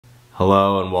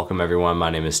Hello and welcome everyone, my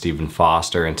name is Stephen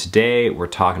Foster and today we're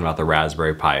talking about the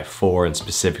Raspberry Pi 4 and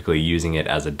specifically using it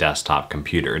as a desktop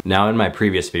computer. Now in my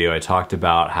previous video I talked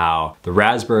about how the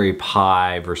Raspberry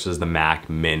Pi versus the Mac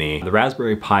Mini. The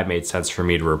Raspberry Pi made sense for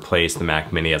me to replace the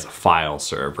Mac Mini as a file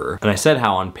server. And I said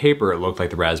how on paper it looked like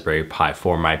the Raspberry Pi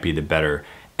 4 might be the better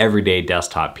everyday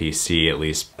desktop PC, at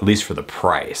least for the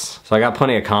price. So I got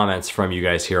plenty of comments from you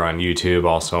guys here on YouTube,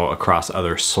 also across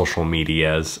other social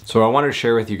medias. So I wanted to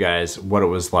share with you guys what it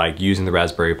was like using the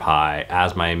Raspberry Pi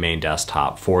as my main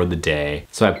desktop for the day.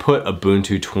 So I put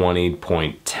Ubuntu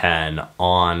 20.10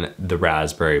 on the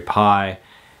Raspberry Pi,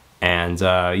 and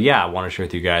yeah, I want to share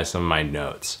with you guys some of my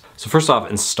notes. So first off,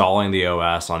 installing the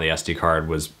OS on the SD card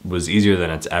was easier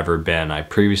than it's ever been. I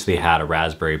previously had a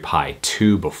Raspberry Pi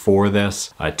 2 before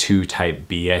this, a 2 Type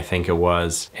B I think it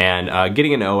was. And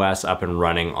getting an OS up and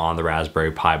running on the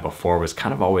Raspberry Pi before was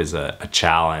kind of always a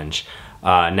challenge.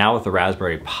 Now with the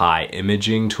Raspberry Pi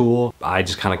imaging tool, I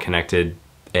just kind of connected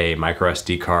a micro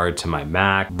SD card to my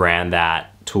Mac, ran that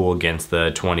tool against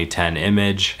the 2010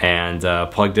 image and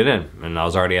plugged it in, and I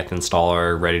was already at the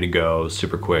installer ready to go.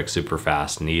 Super quick, super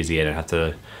fast and easy. I didn't have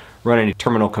to run any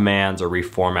terminal commands or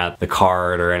reformat the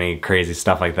card or any crazy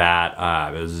stuff like that.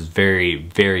 It was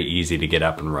very easy to get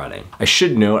up and running. I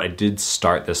should note I did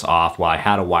start this off while I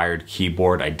had a wired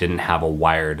keyboard. I didn't have a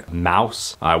wired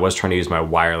mouse. I was trying to use my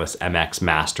wireless MX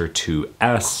Master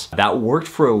 2S. That worked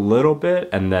for a little bit,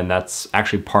 and then that's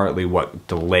actually partly what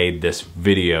delayed this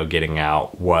video getting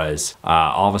out. Was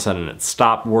all of a sudden it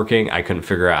stopped working. I couldn't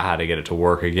figure out how to get it to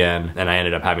work again, and I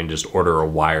ended up having to just order a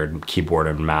wired keyboard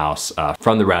and mouse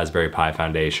from the Raspberry Pi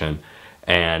Foundation,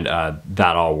 and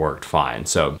that all worked fine.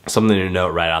 So something to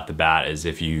note right out the bat is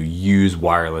if you use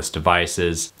wireless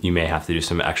devices, you may have to do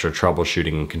some extra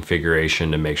troubleshooting and configuration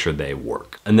to make sure they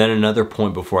work. And then another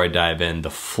point before I dive in, the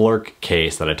Flirk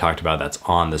case that I talked about that's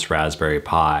on this Raspberry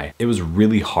Pi, it was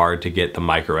really hard to get the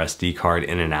micro SD card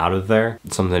in and out of there.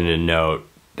 Something to note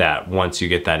that once you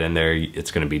get that in there,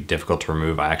 it's going to be difficult to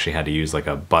remove. I actually had to use like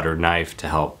a butter knife to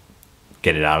help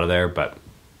get it out of there, but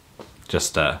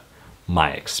just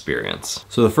my experience.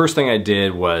 So the first thing I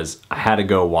did was I had to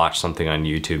go watch something on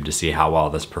YouTube to see how well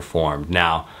this performed.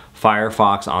 Now,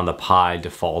 Firefox on the Pi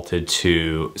defaulted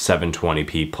to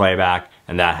 720p playback,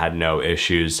 and that had no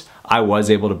issues. I was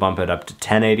able to bump it up to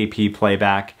 1080p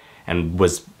playback and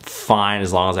was fine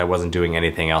as long as I wasn't doing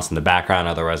anything else in the background,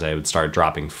 otherwise I would start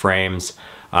dropping frames.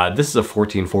 This is a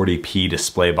 1440p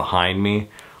display behind me.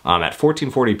 At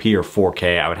 1440p or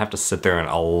 4K, I would have to sit there and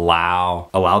allow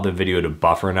the video to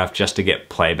buffer enough just to get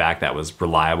playback that was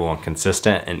reliable and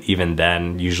consistent, and even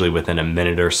then, usually within a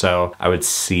minute or so, I would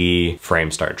see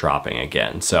frames start dropping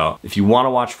again. So if you want to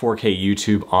watch 4K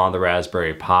YouTube on the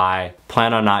Raspberry Pi,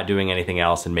 plan on not doing anything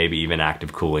else and maybe even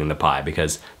active cooling the Pi,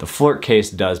 because the Flirk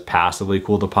case does passively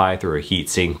cool the Pi through a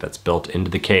heatsink that's built into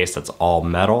the case that's all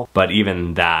metal, but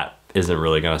even that isn't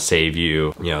really going to save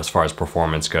you, as far as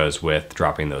performance goes with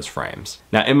dropping those frames.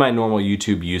 Now in my normal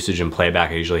YouTube usage and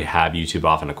playback, I usually have YouTube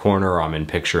off in a corner or I'm in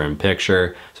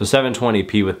picture-in-picture. So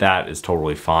 720p with that is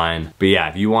totally fine. But yeah,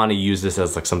 if you want to use this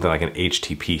as like something like an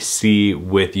HTPC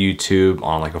with YouTube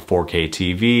on like a 4K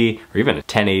TV or even a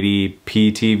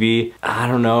 1080p TV, I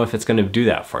don't know if it's going to do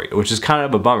that for you, which is kind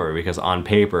of a bummer because on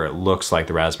paper it looks like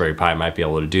the Raspberry Pi might be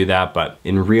able to do that, but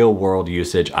in real world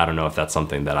usage, I don't know if that's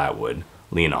something that I would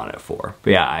lean on it for.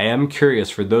 But yeah, I am curious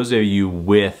for those of you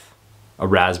with a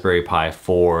Raspberry Pi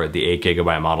 4, the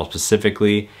 8GB model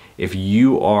specifically, if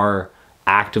you are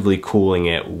actively cooling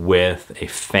it with a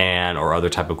fan or other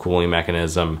type of cooling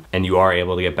mechanism and you are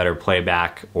able to get better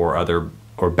playback or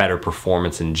better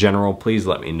performance in general, please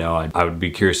let me know. I would be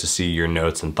curious to see your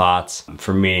notes and thoughts.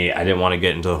 For me, I didn't want to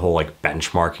get into the whole like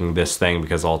benchmarking this thing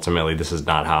because ultimately this is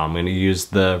not how I'm going to use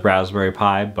the Raspberry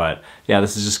Pi, but yeah,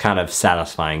 this is just kind of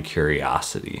satisfying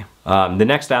curiosity. The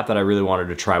next app that I really wanted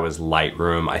to try was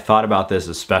Lightroom. I thought about this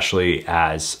especially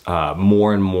as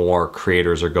more and more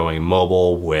creators are going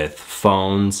mobile with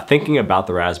phones. Thinking about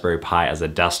the Raspberry Pi as a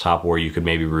desktop where you could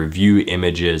maybe review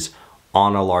images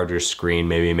on a larger screen,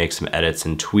 maybe make some edits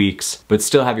and tweaks, but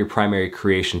still have your primary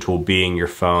creation tool being your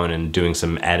phone and doing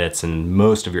some edits and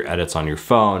most of your edits on your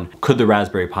phone. Could the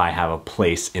Raspberry Pi have a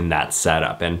place in that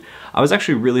setup? And I was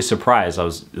actually really surprised. It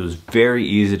was very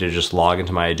easy to just log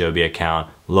into my Adobe account,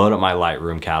 load up my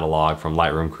Lightroom catalog from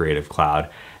Lightroom Creative Cloud,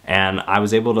 and I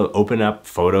was able to open up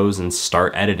photos and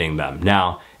start editing them.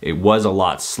 Now, it was a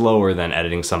lot slower than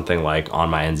editing something like on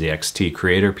my NZXT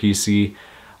Creator PC.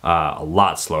 A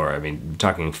lot slower. I mean,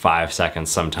 talking 5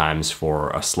 seconds sometimes for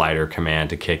a slider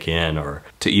command to kick in or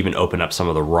to even open up some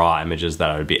of the raw images that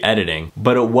I would be editing,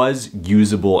 but it was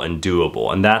usable and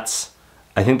doable. And that's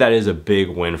I think that is a big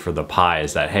win for the Pi,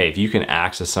 is that, hey, if you can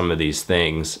access some of these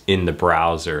things in the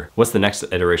browser, what's the next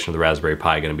iteration of the Raspberry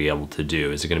Pi going to be able to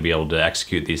do? Is it going to be able to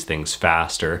execute these things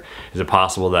faster? Is it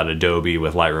possible that Adobe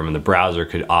with Lightroom in the browser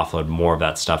could offload more of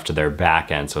that stuff to their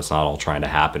back end so it's not all trying to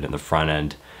happen in the front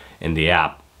end in the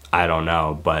app? I don't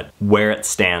know, but where it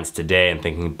stands today and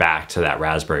thinking back to that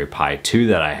Raspberry Pi 2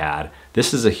 that I had,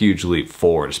 this is a huge leap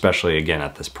forward, especially again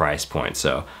at this price point.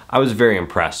 So I was very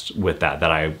impressed with that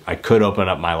I could open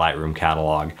up my Lightroom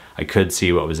catalog, I could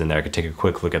see what was in there, I could take a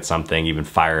quick look at something, even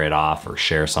fire it off or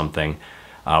share something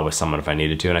with someone if I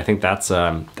needed to, and I think that's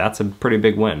a pretty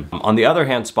big win. On the other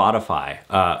hand,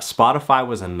 Spotify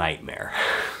was a nightmare.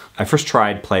 I first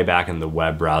tried playback in the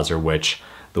web browser, which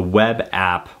the web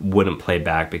app wouldn't play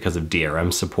back because of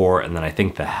DRM support, and then I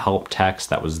think the help text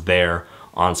that was there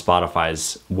on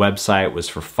Spotify's website was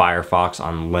for Firefox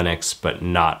on Linux, but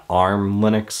not ARM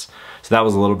Linux. So that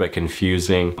was a little bit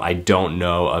confusing. I don't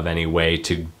know of any way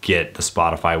to get the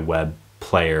Spotify web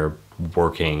player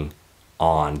working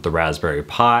on the Raspberry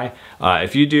Pi.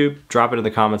 If you do, drop it in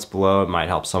the comments below. It might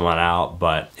help someone out,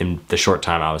 but in the short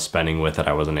time I was spending with it,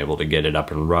 I wasn't able to get it up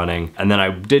and running. And then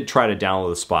I did try to download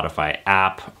the Spotify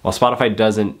app. While Spotify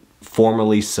doesn't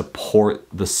formally support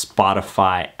the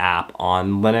Spotify app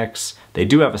on Linux, they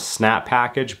do have a snap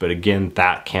package, but again,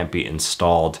 that can't be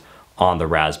installed on the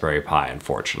Raspberry Pi,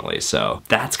 unfortunately. So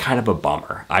that's kind of a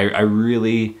bummer. I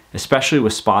really, especially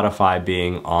with Spotify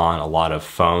being on a lot of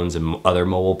phones and other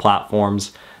mobile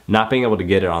platforms, not being able to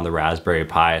get it on the Raspberry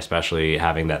Pi, especially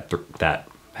having that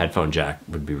headphone jack,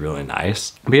 would be really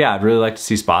nice. But yeah, I'd really like to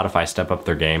see Spotify step up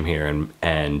their game here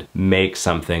and make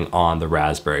something on the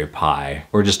Raspberry Pi,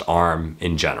 or just ARM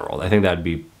in general. I think that'd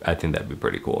be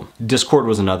pretty cool. Discord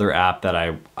was another app that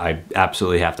I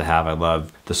absolutely have to have. I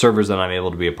love the servers that I'm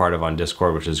able to be a part of on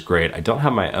Discord, which is great. I don't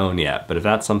have my own yet, but if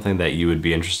that's something that you would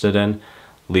be interested in,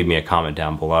 leave me a comment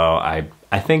down below.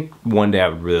 I think one day I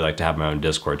would really like to have my own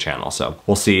Discord channel, so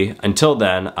we'll see. Until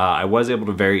then, I was able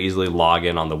to very easily log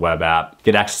in on the web app,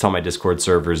 get access to all my Discord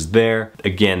servers there.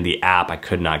 Again, the app I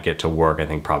could not get to work, I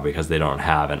think probably because they don't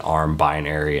have an ARM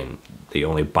binary, and the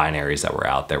only binaries that were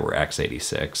out there were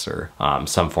x86 or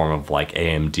some form of like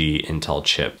AMD Intel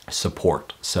chip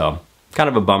support. So kind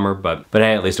of a bummer, but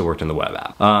hey, at least it worked in the web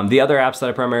app. The other apps that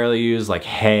I primarily use, like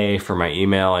Hey for my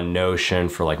email and Notion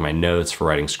for like my notes, for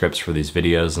writing scripts for these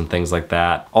videos and things like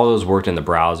that, all those worked in the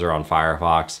browser on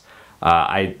Firefox.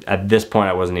 At this point,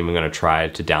 I wasn't even gonna try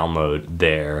to download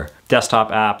their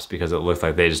desktop apps because it looks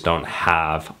like they just don't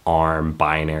have ARM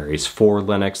binaries for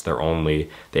Linux. They're only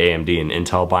the AMD and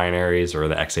Intel binaries, or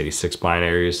the x86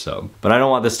 binaries. So, but I don't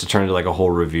want this to turn into like a whole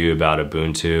review about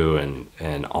Ubuntu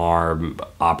and ARM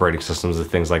operating systems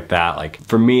and things like that. Like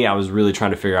for me, I was really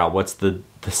trying to figure out what's the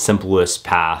simplest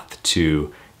path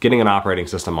to getting an operating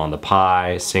system on the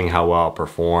Pi, seeing how well it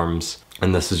performs.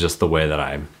 And this is just the way that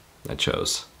I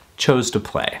chose to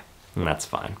play, and that's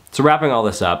fine. So wrapping all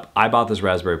this up, I bought this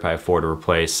Raspberry Pi 4 to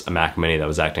replace a Mac Mini that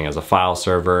was acting as a file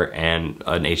server and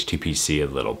an HTPC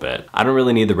a little bit. I don't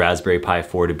really need the Raspberry Pi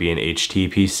 4 to be an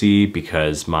HTPC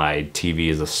because my TV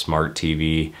is a smart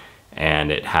TV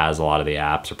and it has a lot of the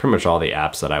apps, or pretty much all the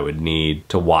apps that I would need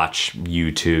to watch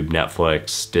YouTube,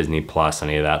 Netflix, Disney Plus,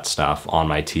 any of that stuff on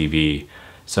my TV.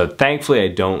 So thankfully I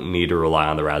don't need to rely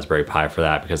on the Raspberry Pi for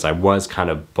that, because I was kind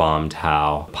of bummed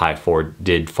how Pi 4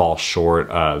 did fall short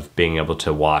of being able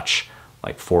to watch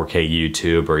like 4K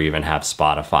YouTube or even have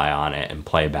Spotify on it and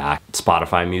play back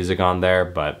Spotify music on there,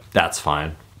 but that's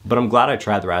fine. But I'm glad I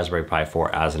tried the Raspberry Pi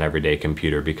 4 as an everyday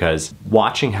computer, because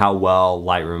watching how well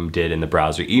Lightroom did in the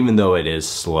browser, even though it is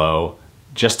slow,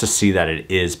 just to see that it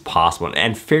is possible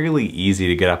and fairly easy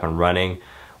to get up and running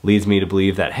leads me to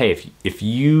believe that, hey, if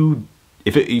you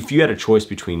had a choice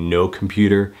between no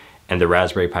computer and the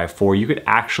Raspberry Pi 4, you could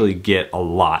actually get a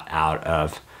lot out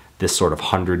of this sort of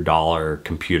 $100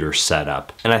 computer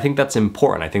setup. And I think that's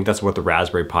important. I think that's what the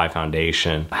Raspberry Pi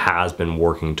Foundation has been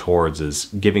working towards, is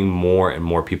giving more and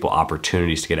more people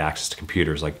opportunities to get access to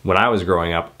computers. Like when I was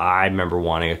growing up, I remember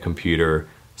wanting a computer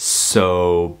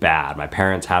so bad. My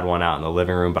parents had one out in the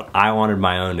living room, but I wanted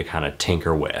my own to kind of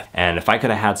tinker with. And if I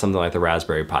could have had something like the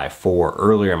Raspberry Pi 4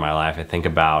 earlier in my life, I think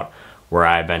about where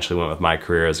I eventually went with my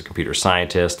career as a computer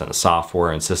scientist and a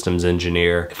software and systems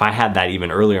engineer. If I had that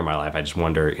even earlier in my life, I just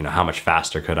wonder, how much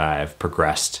faster could I have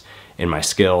progressed in my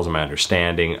skills and my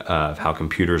understanding of how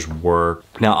computers work.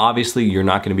 Now, obviously, you're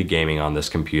not gonna be gaming on this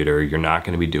computer. You're not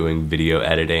gonna be doing video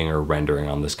editing or rendering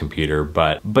on this computer,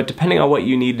 but depending on what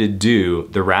you need to do,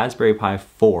 the Raspberry Pi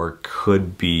 4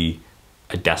 could be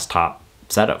a desktop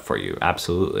setup for you,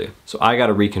 absolutely. So I got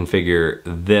to reconfigure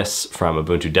this from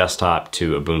Ubuntu desktop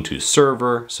to Ubuntu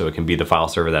server so it can be the file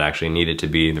server that I actually need it to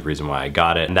be, the reason why I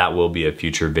got it. And that will be a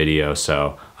future video,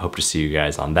 so I hope to see you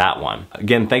guys on that one.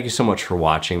 Again, thank you so much for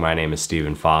watching. My name is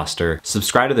Stephen Foster.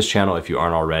 Subscribe to this channel if you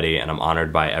aren't already, and I'm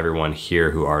honored by everyone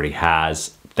here who already has.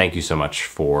 Thank you so much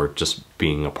for just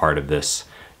being a part of this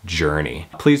journey.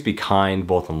 Please be kind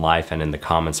both in life and in the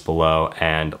comments below,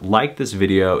 and like this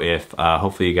video if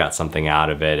hopefully you got something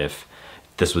out of it, if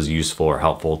this was useful or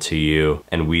helpful to you,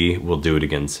 and we will do it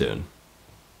again soon.